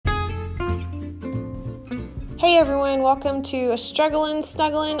Hey everyone, welcome to a Struggling,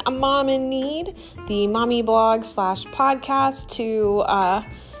 Snuggling, a Mom in Need, the mommy blog / podcast to,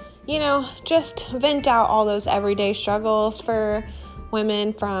 just vent out all those everyday struggles for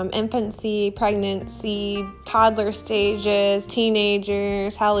women from infancy, pregnancy, toddler stages,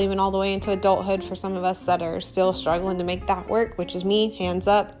 teenagers, hell, even all the way into adulthood for some of us that are still struggling to make that work, which is me, hands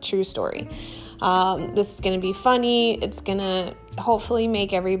up, true story. This is going to be funny. It's going to hopefully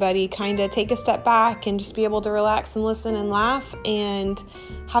make everybody kind of take a step back and just be able to relax and listen and laugh and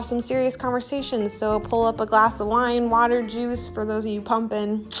have some serious conversations. So pull up a glass of wine, water, juice for those of you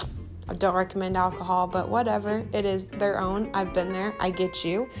pumping. I don't recommend alcohol, but whatever. It is their own. I've been there. I get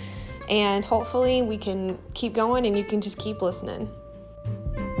you. And hopefully we can keep going and you can just keep listening.